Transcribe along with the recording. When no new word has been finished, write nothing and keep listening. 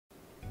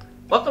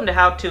Welcome to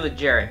How To with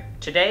Jared.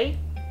 Today,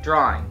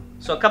 drawing.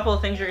 So a couple of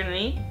things you're going to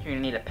need. You're going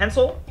to need a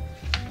pencil,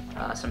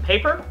 some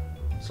paper.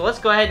 So let's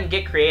go ahead and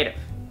get creative.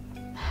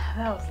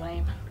 That was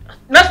lame. I'm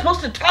not supposed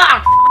to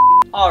talk!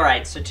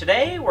 Alright, so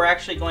today we're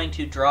actually going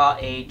to draw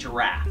a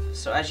giraffe.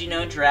 So as you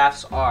know,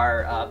 giraffes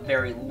are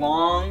very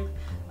long,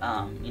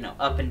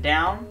 up and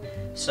down.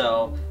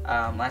 So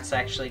let's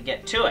actually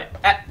get to it.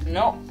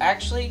 No,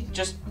 actually,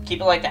 just keep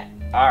it like that.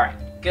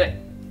 Alright,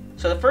 good.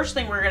 So the first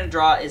thing we're going to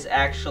draw is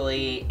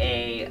actually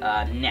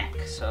a neck.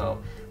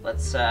 So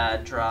let's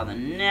draw the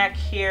neck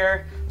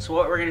here. So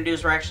what we're going to do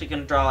is we're actually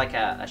going to draw like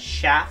a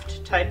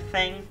shaft type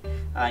thing.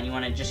 And you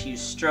want to just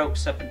use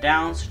strokes up and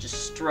down. So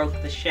just stroke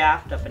the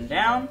shaft up and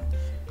down.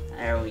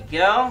 There we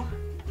go.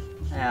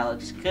 That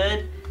looks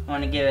good. I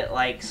want to give it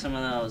like some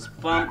of those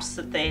bumps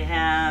that they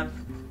have.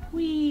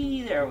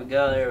 Whee! There we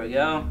go, there we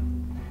go.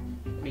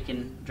 We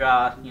can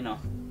draw,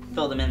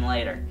 fill them in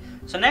later.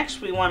 So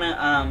next we want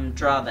to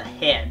draw the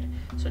head.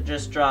 So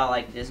just draw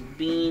like this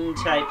bean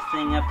type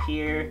thing up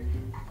here,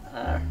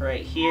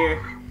 right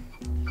here.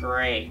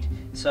 Great.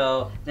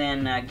 So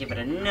then give it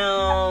a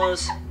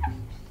nose,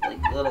 like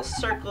little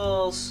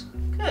circles.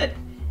 Good.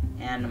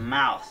 And a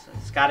mouth.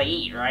 It's got to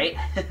eat, right?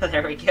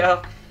 There we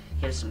go.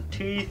 Give it some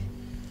teeth.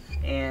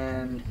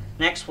 And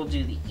next we'll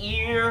do the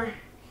ear.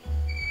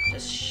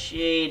 Just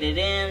shade it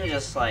in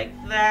just like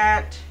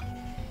that.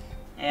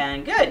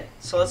 And good.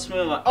 So let's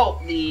move on.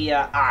 Oh, the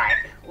eye.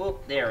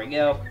 Whoop, there we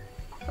go.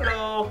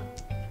 Hello.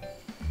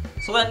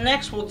 So then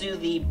next we'll do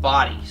the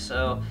body.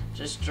 So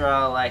just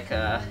draw like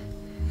a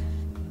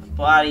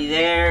body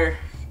there.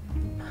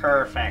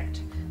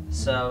 Perfect.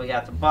 So we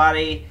got the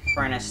body.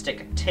 We're gonna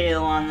stick a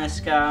tail on this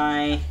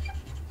guy.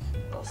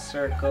 Little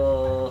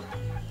circle.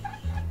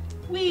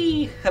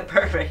 Whee!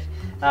 Perfect.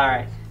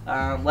 Alright.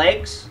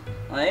 Legs.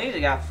 Legs.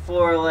 We got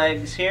 4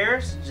 legs here.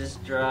 So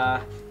just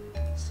draw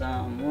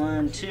some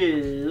 1,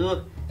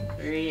 2,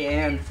 3,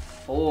 and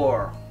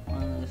 4.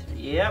 1, 3.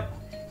 Yep.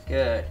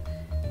 Good.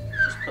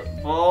 Just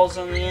put balls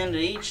on the end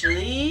of each of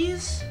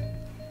these.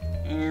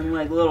 And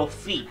like little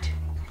feet.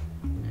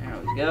 There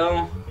we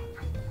go.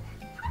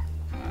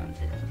 1,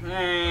 2,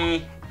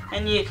 3.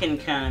 And you can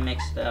kind of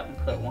mix it up and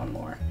put one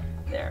more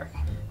there.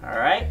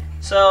 Alright.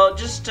 So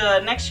just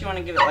next you want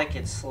to give it like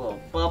its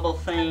little bubble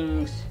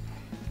things.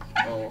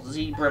 Little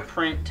zebra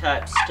print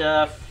type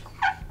stuff.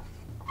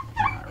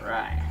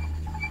 Alright.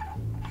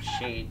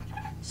 Shade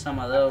some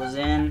of those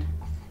in.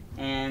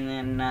 And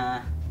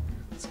then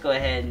let's go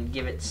ahead and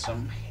give it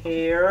some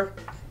hair.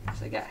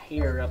 So I got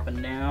hair up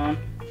and down.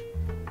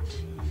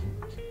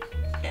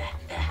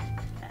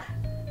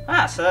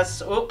 So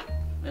that's,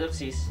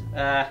 oopsies.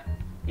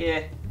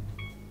 Yeah.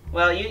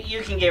 Well,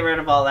 you can get rid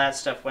of all that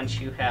stuff once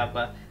you have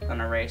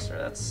an eraser.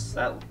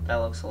 That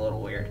looks a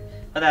little weird,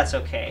 but that's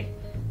okay.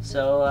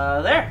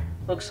 So there.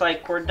 Looks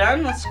like we're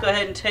done. Let's go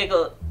ahead and take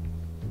a.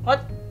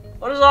 What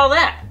is all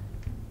that?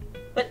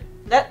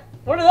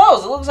 What are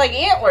those? It looks like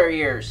antler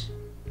ears.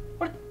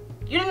 What?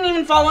 You didn't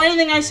even follow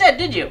anything I said,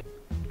 did you?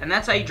 And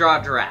that's how you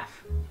draw a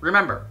giraffe.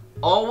 Remember,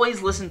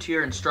 always listen to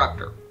your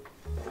instructor.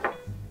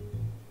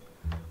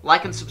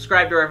 Like and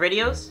subscribe to our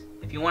videos.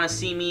 If you want to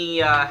see me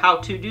how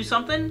to do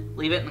something,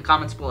 leave it in the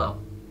comments below.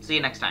 See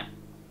you next time.